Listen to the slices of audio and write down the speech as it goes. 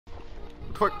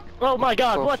fuck? Oh my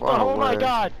god, So what the? far Oh my away.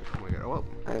 god! Oh my god, well.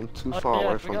 I am too Oh, far yeah, I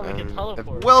away from forgot we can them.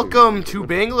 teleport. Welcome to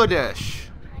Bangladesh.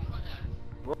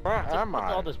 Where am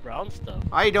What's all I? this brown stuff?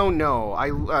 I don't know. I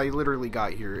literally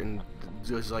got here and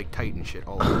there's like Titan shit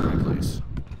all over my place.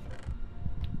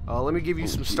 Let me give you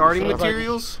some starting Sounds like-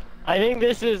 materials. I think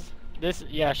this is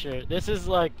yeah, sure. This is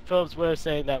like Philip's way of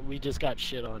saying that we just got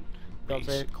shit on. You know what I'm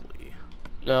saying? Basically.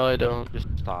 No, I don't. Just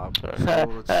stop. So let's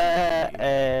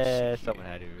see. Someone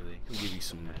had it really. I'll give you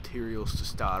some materials to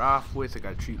start off with. I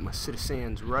gotta treat my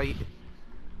citizens right.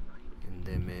 And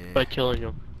then, By killing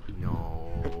him.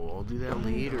 no, I'll do that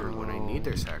later when I need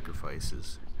their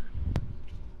sacrifices.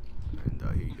 And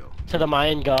here you go. To the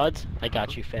Mayan gods, I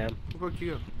got you, fam. Where about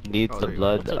you go? Needs Oh, the there you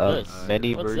blood What's of this?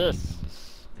 many What's virgins.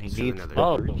 this? He Is there needs another- the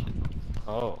Oh. virgin.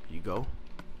 Oh. You go.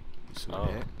 Do some of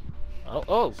Oh.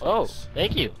 that. Oh.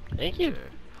 Thank you. Thank you. Yeah.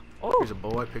 Oh. Here's a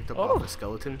bow I picked up Oh. off a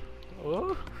skeleton.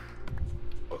 Oh.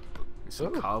 There's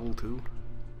some Oh. cobble too.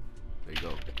 There you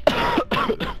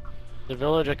go. The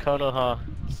village of Konoha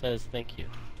says thank you.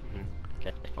 Mhm.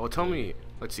 Okay. Oh, tell me.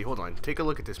 Let's see. Hold on. Take a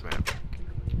look at this map.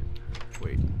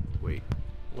 Wait.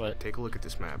 What? Take a look at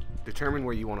this map. Determine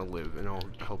where you want to live, and I'll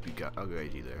help you. I'll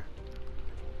guide you there.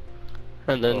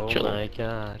 And then Oh kill my him.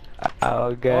 god.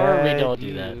 I'll Or guide we don't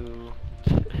do that.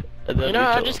 And then You know, we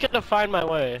I'm kill just him. gonna find my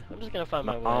way. I'm just gonna find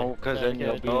my way. Oh, because Is that then you'll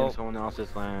okay? be in someone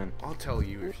else's land. I'll tell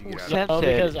you if you get out. Yeah. Of,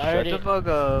 because I already- Shut the fuck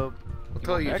up. I'll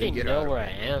tell I you if already you get know out. where I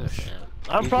of am, Bangladesh. Sam.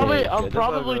 I'm He probably said, I'm "Shut the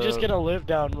probably fuck just up." gonna live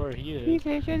down where he is.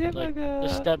 Shut the Like, fuck up.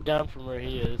 just step down from where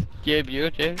he is. Gabe, you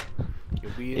okay?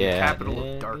 You'll be in Yeah, the capital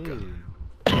man, of Dharka. dude.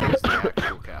 It's the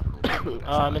actual capital. of Bangladesh,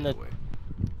 Oh, I'm by in the the- way.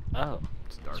 Oh.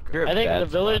 It's You're Dharka. a I think bad the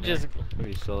village spawner. is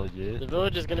Pretty so legit. the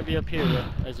village is gonna be up here,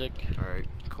 Isaac. All right.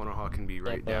 Konoha can be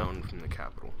right Yeah. down from the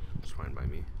capital. It's fine by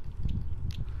me.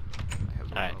 I have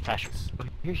no Alright, problem fashion. with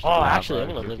this. Oh, actually, I'm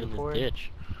gonna live in this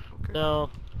ditch. Okay. No.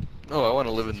 Oh, I want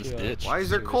to live in this Yeah. ditch. Why is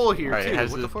there coal here Alright, too?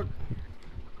 has What the fuck?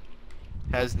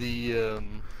 Has the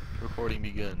recording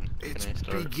begun? It's Can I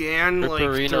start? began like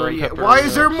Pepperino, 30. pepperino, Why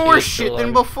is there more shit, shit than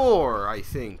alive. before? I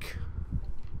think.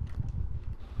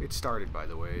 It started, by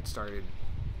the way. It started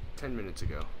 10 minutes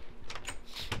ago.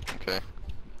 Okay.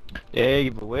 Yeah,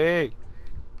 give away.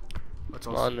 Let's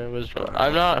Come also. on, it was.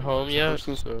 I'm not home yet.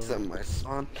 So. Send my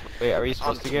son Wait, are we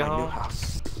supposed to onto get my new home?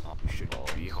 house. You should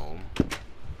be home.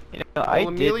 You know, Well, I did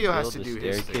Emilio has build to the do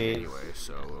his thing staircase. anyway,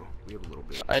 so we have a little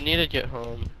bit. I need to get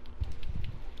home.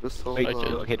 This whole Wait, I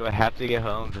did. okay, do I have to get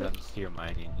home? Because I'm just here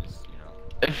mining, just, you know.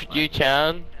 If you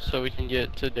can, so we can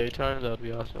get to daytime, that would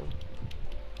be awesome.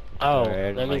 Oh,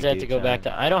 Alright, that means like I have to go back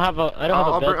daytime. to. I don't have a bed.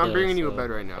 I'm though, bringing you a so- bed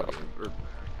right now. Or,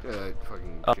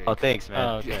 fucking. Oh, Jake. oh, thanks, man.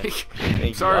 Oh, okay. Jake.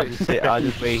 Thank Sorry. you. I'll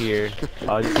just wait here.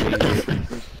 I'll just wait here.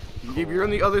 Gabe, you're on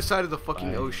the other side of the fucking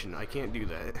Fine. ocean. I can't do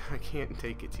that. I can't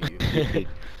take it to you.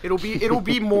 It'll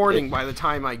be morning by the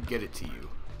time I get it to you.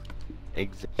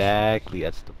 Exactly,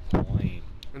 that's the point.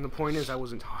 And the point is, I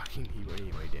wasn't talking to you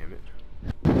anyway. Damn it.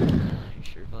 You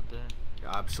sure about that?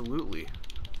 Absolutely.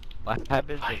 What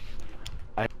happens if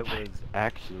I was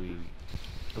actually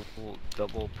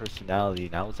double personality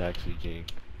and I was actually Jake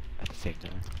at the same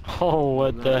time? Oh,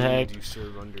 what Not the only heck? do you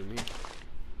serve under me.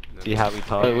 See how we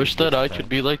talk? I wish that I this could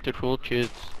be like the cool kids.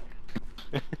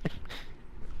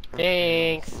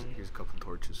 Thanks. Here's a couple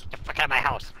torches. Fuck out of my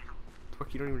house.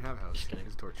 Fuck, you don't even have a house.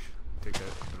 Here's a torch. Take that.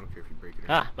 I don't care if you break it. Or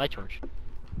Ah, my torch.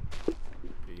 Yeah,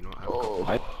 you know, I have a Oh.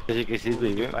 couple. As you can see,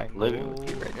 living with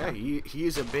you right Yeah, now. he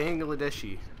is a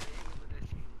Bangladeshi.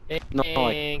 No, like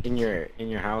Thanks. in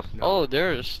your house. No. Oh,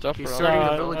 there's stuff He's around. starting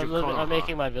the I'm village of I'm Konoha.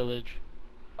 making my village.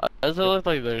 Does it look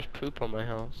like there's poop on my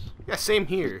house? Yeah, same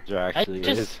here. There actually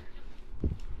just- is.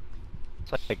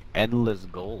 It's like endless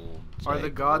gold. It's Are the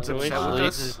like gods gold, upset with gold,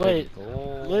 us? Wait,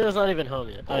 gold. Leo's not even home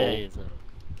yet. Oh, yeah, he is now.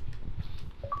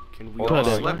 Can we Hold all on,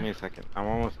 sleep? give me a second. I'm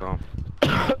almost home.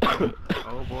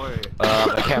 Oh boy.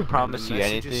 I can't promise The you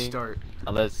messages anything Start.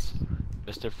 unless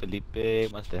Mr.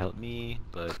 Felipe wants to help me,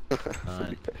 but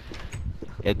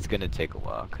it's gonna take a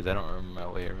while because I don't remember my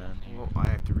way around here. Well, I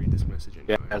have to read this message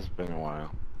Yeah, anyway. it's been a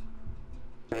while.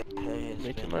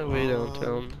 Making my way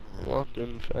downtown.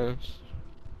 Walking fast.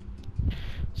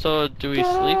 So, do we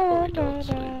sleep or we don't You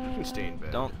sleep? can stay in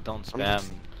bed. Don't just- spam.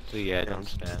 Please, yeah, yeah, don't I'm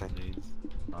just spam, saying. please.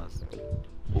 Awesome.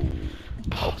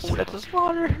 Oh, That's a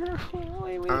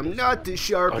spawner. I'm not the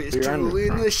sharpest you're tool under-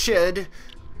 in the shed.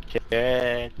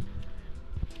 Yeah.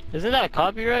 Isn't that a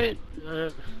copyright?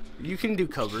 You can do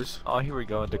covers. Oh, here we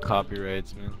go with the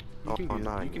copyrights, man. You can Oh, do,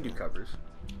 no, you can do yeah. covers.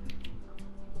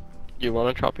 You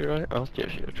want a copyright? I'll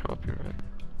give you a copyright.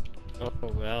 Oh,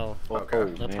 wow.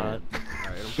 Okay. That's hot.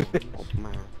 Alright, I'm Oh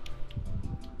man.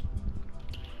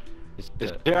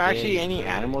 Is there actually any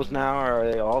animals now, or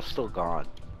are they all still gone?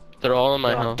 They're all in my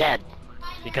They're all house. dead.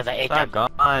 Because I ate It's them.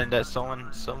 not gone. That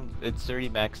it's already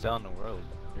maxed out in the world.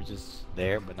 They're just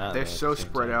there, but not They're there at so the same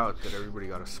spread time. out that everybody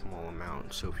got a small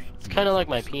amount. So It's kind of like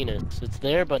my penis. It's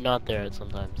there, but not there at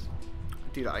sometimes.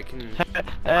 dude, I can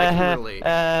relate.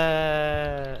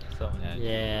 Someone had you.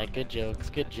 Yeah, good jokes,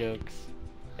 good jokes.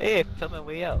 Hey, it's on my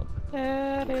way out.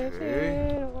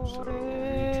 Okay, so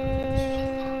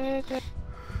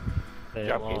Okay,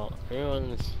 Yeah, well,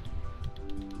 everyone's...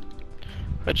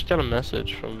 I just got a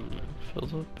message from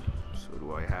Philip. So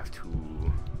do I have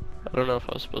to? I don't know if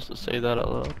I was supposed to say that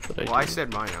out loud, but Well, I did.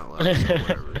 said mine out loud. So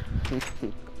whatever.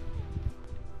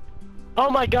 Oh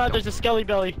my god, there's a skelly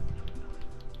belly!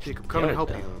 Jacob, come and help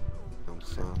you. I'm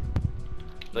son.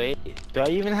 Wait, do I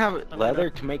even have leather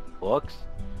to make books?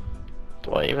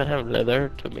 Do I even have leather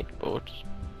to make boats?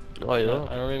 No, I I don't.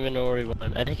 don't even know where he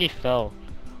went. I think he fell.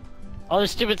 Oh, the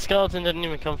stupid skeleton didn't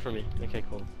even come for me. Okay,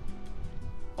 cool.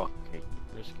 Okay.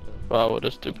 We're just gonna- Wow, what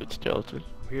a stupid skeleton.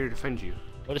 I'm here to defend you.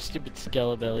 What a stupid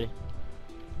skelebelly. Where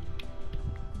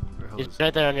the hell He's is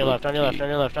right there on your left, on your left, on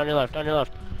your left, on your left, on your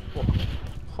left.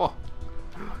 Oh,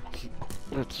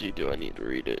 Let's see, do I need to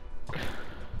read it?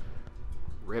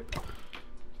 rip. Go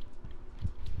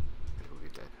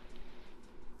get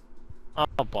that.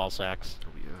 Oh, ball sacks. Oh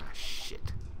yeah,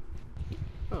 shit.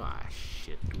 Ah,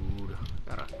 shit, dude.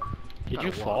 Did Gotta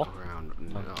you fall? walk around.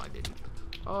 No, I didn't.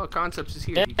 Oh, Concepts is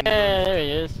here. Yeah, He can join. there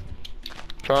he is.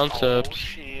 Concept.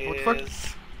 What the fuck?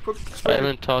 Fuck, I spider.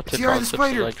 haven't talked to It's the Concept in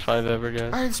spider. like 5 ever,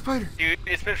 guys. I had a spider. Dude,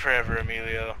 it's been forever,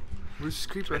 Emilio. Where's this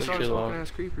creeper? I Been saw too this long. walking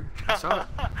ass creeper. I saw it.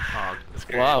 Oh, That's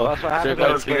great. Wow, Well, that's what great happens that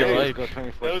minds was think great. alike. Go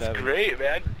That was 24/7. great,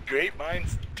 man. Great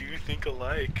minds do think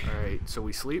alike. alright, so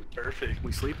we sleep? Perfect.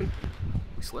 We sleeping?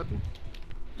 We sleeping?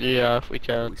 Yeah, if we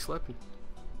can. We sleeping?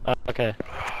 Okay.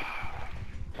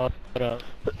 Hold up.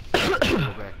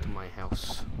 Go back to my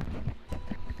house.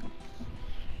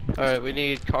 Alright, we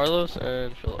need Carlos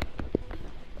and Philip.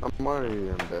 I'm already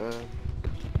in bed. I don't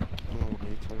know what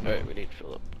you're talking Alright, about. we need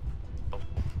Philip.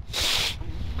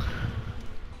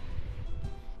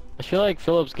 I feel like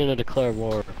Philip's gonna declare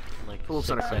war. in Like Philip's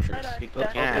not a 6 country. seconds.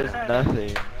 Philip Yeah. is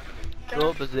nothing.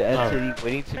 Philip is the entity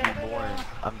waiting to be born.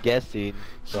 I'm guessing. He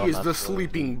so I'm is not the sure.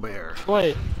 sleeping bear.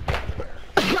 Wait.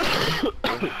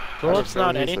 Philip's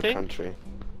not He's the anything? country.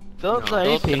 Philip's No. not Philip,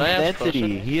 anything. can I He's an ask a entity.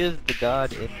 question? He is the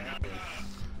god in.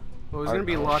 Well, there's gonna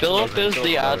be Philip lots Philip of is events.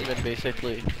 the admin,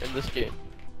 basically, in this game.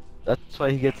 That's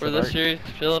why he gets For the this mark. series,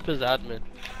 Philip is admin.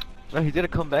 No, he's gonna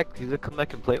come back. He's gonna come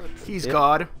back and play with us. He's Yeah.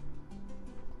 God.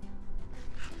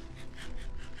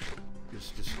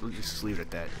 Just leave it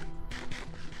at that.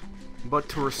 But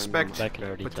to respect, I can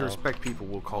already but to tell. respect people,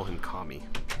 we'll call him Kami.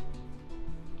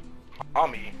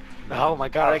 Tommy. Oh my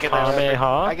god, I get that Kamehameha?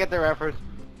 reference. I get the reference.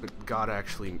 But God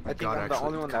actually, I think God I'm the actually,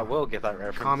 only one that will get that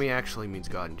reference. Kami actually means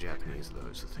God in Japanese, though.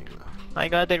 Is the thing, though. I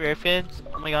got the reference.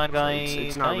 Oh my god, So guys.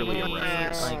 it's not really a guys.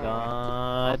 reference. Oh my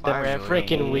god, the Five million. reference.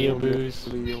 Freaking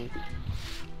weeaboos. Leo.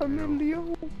 I'm in Leo.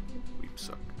 We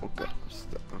suck. Okay.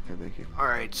 Okay, thank you.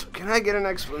 Alright, so can I get an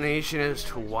explanation as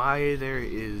to why there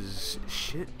is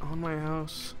shit on my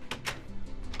house?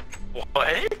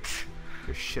 What?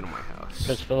 There's shit on my house.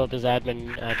 Because Philip is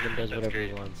admin does That's whatever he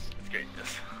great. wants. That's great.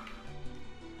 Yes.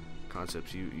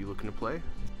 Concepts, you looking to play? Is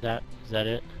that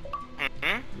it?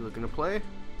 Mm-hmm. You looking to play?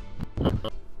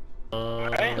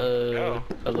 Alright. Hello?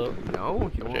 No? You don't Okay,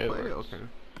 want to play? it works. Okay.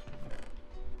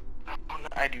 Oh, no,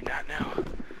 I do not know. Oh,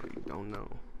 you don't know.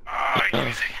 Ah, give me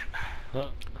a second.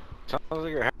 Sounds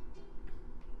like your house.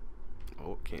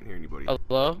 Oh, can't hear anybody.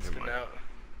 Hello? Never mind. No.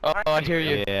 Oh, I hear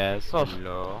you. Yes. Oh.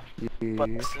 Hello.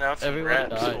 Busting out some Everyone rap,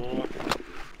 died. so-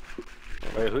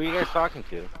 Wait, who are you guys talking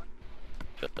to?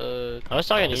 I was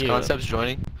talking to Is you. Concepts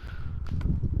joining?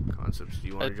 Concepts, do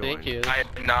you I want to join? think he is. I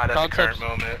am not at the current Concepts-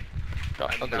 moment.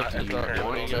 Concepts not is not current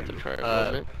joining at the moment. current Uh,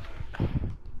 moment.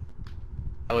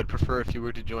 I would prefer if you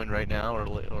were to join right now, or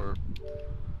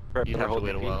you'd have to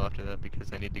wait a Hold while after that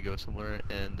because I need to go somewhere,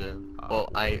 and well,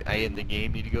 I in the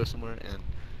game need to go somewhere, and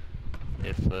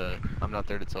if I'm not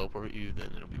there to teleport you, then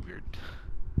it'll be weird.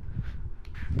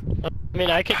 I mean,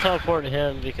 I could teleport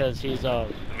him because he's Let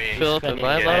me, Philip, am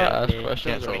I get allowed in. to ask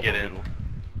Yeah, questions? let me or- get in.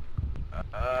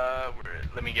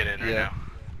 Let me get in right Yeah. now.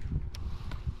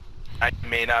 I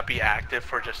may not be active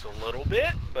for just a little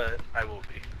bit, but I will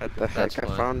be. What the That's heck? I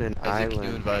fine. found an Isaac, island. can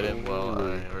you invite him while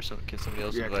Holy. can somebody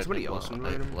else Yeah, can invite somebody him else while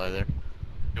invite I him? fly there?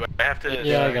 Do I have to?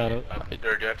 Yeah, I got it.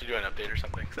 Or do I have to do an update or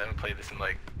something? Because I haven't played this in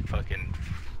like fucking.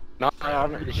 No, I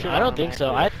haven't. I don't think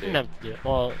so. I didn't have to do it.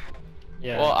 Well,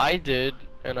 yeah. Well, I did,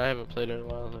 and I haven't played in a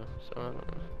while though, so I don't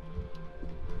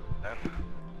know.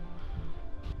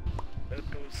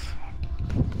 That goes.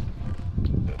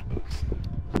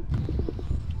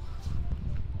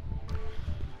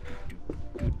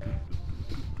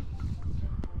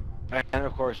 And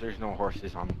of course, there's no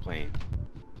horses on the plane.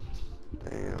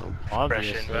 Damn.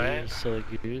 Obviously, invite. you silly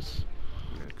goose.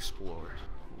 I'm gonna explore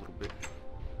a little bit.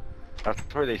 That's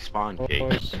where they spawn, Of Jake.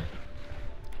 course.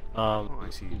 Oh, I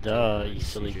see. Duh, I you see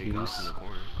silly Jake off goose. in the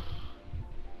corner.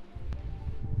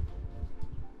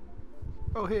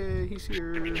 Oh hey, he's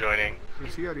here. Be joining.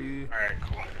 He's here. Alright,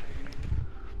 cool.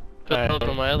 Alright,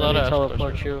 Am I let allowed me to ask teleport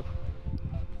questions? you.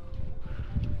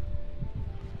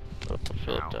 Oh,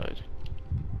 Philip Ow. died.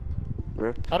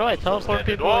 How do I teleport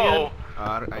people Whoa! again?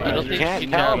 I I don't You think can't you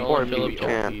can. teleport Only Philip You can.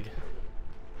 can't. Lead.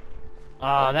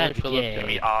 Ah, Only that's Philip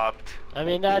We gay. opt. I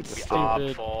mean, that's We stupid.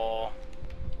 optful.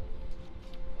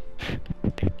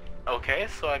 Okay,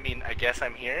 so I mean, I guess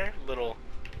I'm here. Little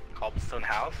cobblestone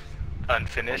house.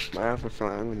 Unfinished. My ass was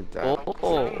feeling I'm gonna die.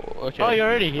 Oh, okay. Oh, you're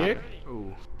already here?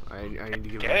 Oh, I need to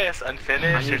give. Yes,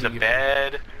 unfinished. There's a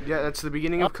bed. Yeah, that's the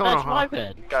beginning Oh, of that's my Konoha.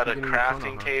 bed. Got a Beginning of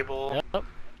crafting Konoha. table. Yep.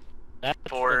 That's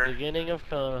For- the beginning of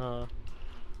Konoha.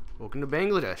 Welcome to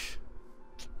Bangladesh.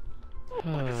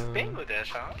 This is Bangladesh,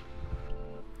 huh?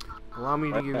 Allow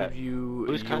me to Okay. give you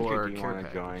Whose country your do you care wanna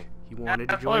package. join? He wanted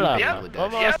to join Hold on. Yeah. Bangladesh.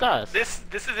 Almost Yeah, us.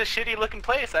 this is a shitty looking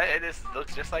place. This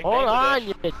looks just like Hold on,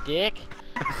 Bangladesh. you dick.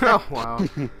 Oh wow.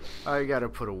 I gotta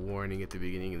put a warning at the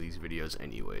beginning of these videos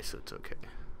anyway, so it's okay.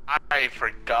 I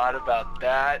forgot about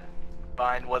that.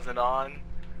 Mine wasn't on.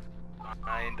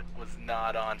 Mine was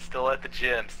not on. Still at the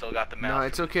gym. Still got the mouse. No,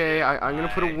 it's okay. I'm gonna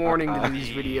put a warning to these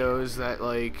Mine- videos that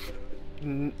like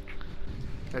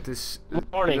that this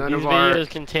Warning, none these of our videos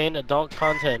contain adult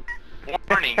content.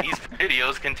 Warning, these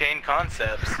videos contain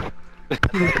concepts.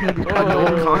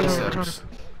 adult concepts.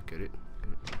 Get it?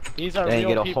 These are Then you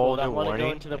real get a people whole that new want to go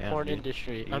warning, into the and porn you-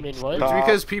 industry. you I mean, what? It's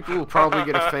because people will probably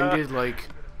get offended. Like,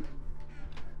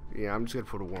 yeah, I'm just gonna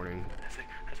put a warning.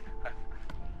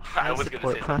 I was gonna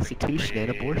support say prostitution and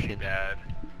something abortion. pretty bad.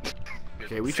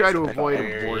 Okay, we try to avoid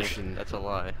Very- abortion. That's a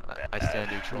lie. I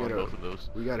stand neutral on Yeah. both of those.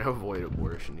 We gotta avoid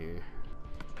abortion here.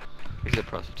 Except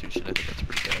prostitution. I think that's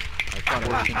pretty bad. I thought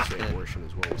Abortion, I should say stand- abortion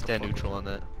as well. What the Stand fuck? neutral on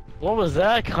that. What was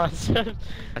that concept?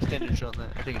 I stand neutral on that.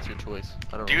 I think it's your choice.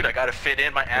 I don't Dude, know. I gotta fit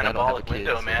in my And I don't have a anabolic kid,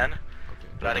 window, so- man. Okay.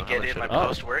 Gotta how get much in my should I-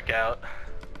 post workout.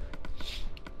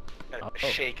 Gotta Oh,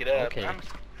 shake it up. okay.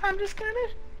 I'm just gonna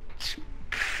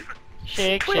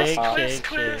Shake, twist, shake, twist, shake,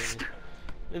 twist.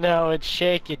 shake. No, it's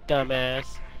shake it, dumbass.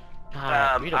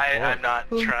 God, read a I'm book. not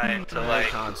trying to Alright, like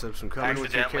concepts. I'm coming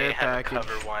with your accidentally care have a package.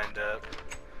 cover wind up.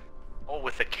 Oh,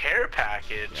 with a care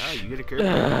package. Yeah, you get a care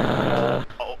package.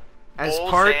 Oh, As oh,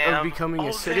 part Sam. of becoming Oh,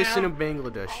 a citizen Sam. of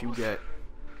Bangladesh, you get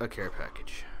a care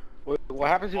package. What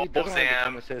happens if he doesn't want to Sam,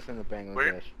 become a citizen of where-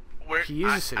 Bangladesh? Where, He is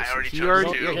a I citizen. already He chose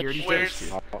already, to. yeah, he already Where's, chose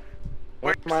to.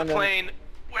 where's Never mind the then. plane?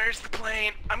 Where's the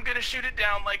plane? I'm gonna shoot it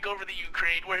down like over the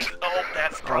Ukraine. Where's the, oh,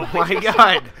 that's Oh probably my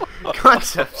god!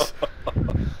 Concepts!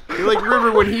 You're like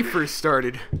River when he first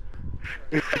started.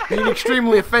 Being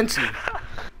extremely offensive.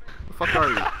 The fuck are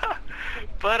you?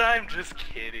 But I'm just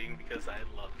kidding because I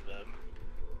love them.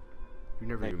 You've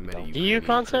never even met a Do Ukrainian you,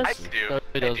 Concepts? I person. do. No, I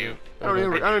he doesn't. do. I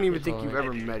don't even He's think you've lying.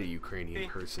 ever met a Ukrainian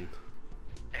person.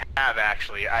 I have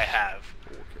actually. I have.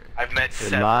 Okay. I've met You're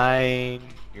several. lying.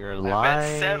 You're I've lying.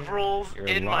 met several You're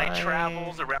in my lying.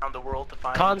 travels around the world to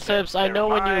find Concepts, I their know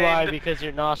when you lie mind. because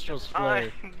your nostrils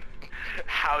flare.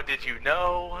 How did you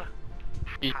know?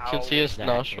 You How can see his exactly.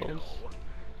 nostrils.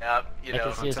 Yep, you I know.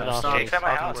 can see his Concepts, nostrils. Jake's at my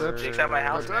house. Concepts, Jake's at my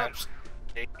house, man. Concepts.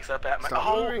 Jake's up at my. Stop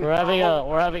Oh, moving.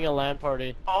 We're having a LAN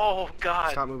party. oh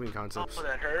God. Stop moving, Concepts. Oh,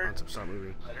 that hurt. Concepts, stop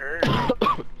moving. That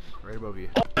hurt. Right above you.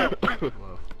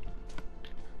 Hello.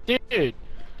 Dude,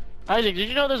 Isaac, did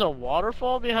you know there's a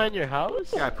waterfall behind your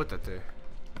house? Yeah, I put that there.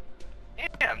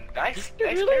 Damn, nice, Did you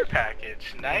nice really? care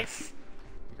package. Nice.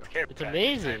 Care It's package.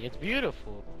 amazing. It's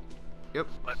beautiful. Yep.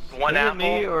 What, one Look at apple?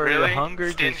 me, or really? the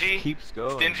hunger Stingy? just keeps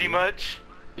going. Stingy dude. much?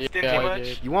 Stingy Yeah, much?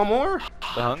 dude. You want more? The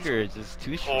hunger is just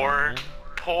too strong.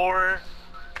 Poor, man.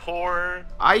 poor.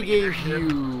 I gave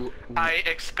leadership. you. I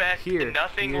expect Here,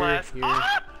 nothing here, less. here.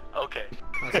 Ah! Okay.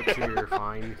 Concepts here,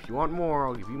 fine. If you want more,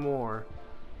 I'll give you more.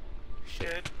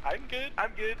 Good. I'm good.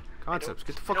 I'm good. Concepts,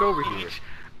 get the fuck I don't over need- here.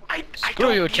 I Screw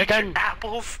don't you, need chicken. your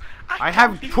apples. I don't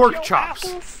have need pork your chops.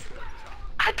 apples.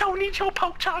 I don't need your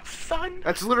pork chops, son.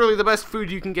 That's literally the best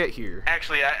food you can get here.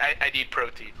 Actually, I need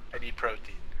protein. I need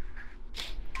protein.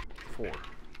 4.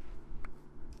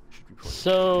 Should be plenty.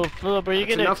 So, Philip, are you That's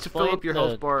gonna enough to fill explain up your the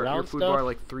health bar, your ground food stuff? bar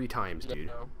like 3 times, dude.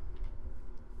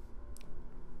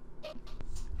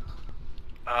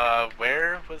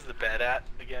 Where was the bed at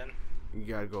again? You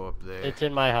gotta go up there. It's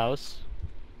in my house.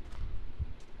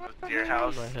 Your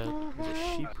house? In my head. There's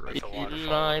a sheep right That's a there. waterfall In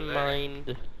my over there.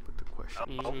 mind.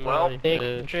 Well, Take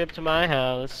a trip to my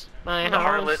house. My the house.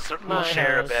 harlots will my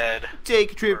share a house. bed.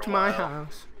 Take a trip For to a my while.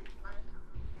 house.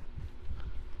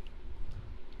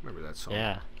 Remember that song?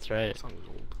 Yeah, that's right. That song was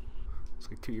old. It's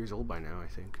like 2 years old by now, I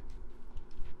think.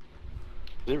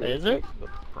 Is it?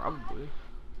 Probably.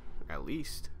 At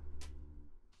least.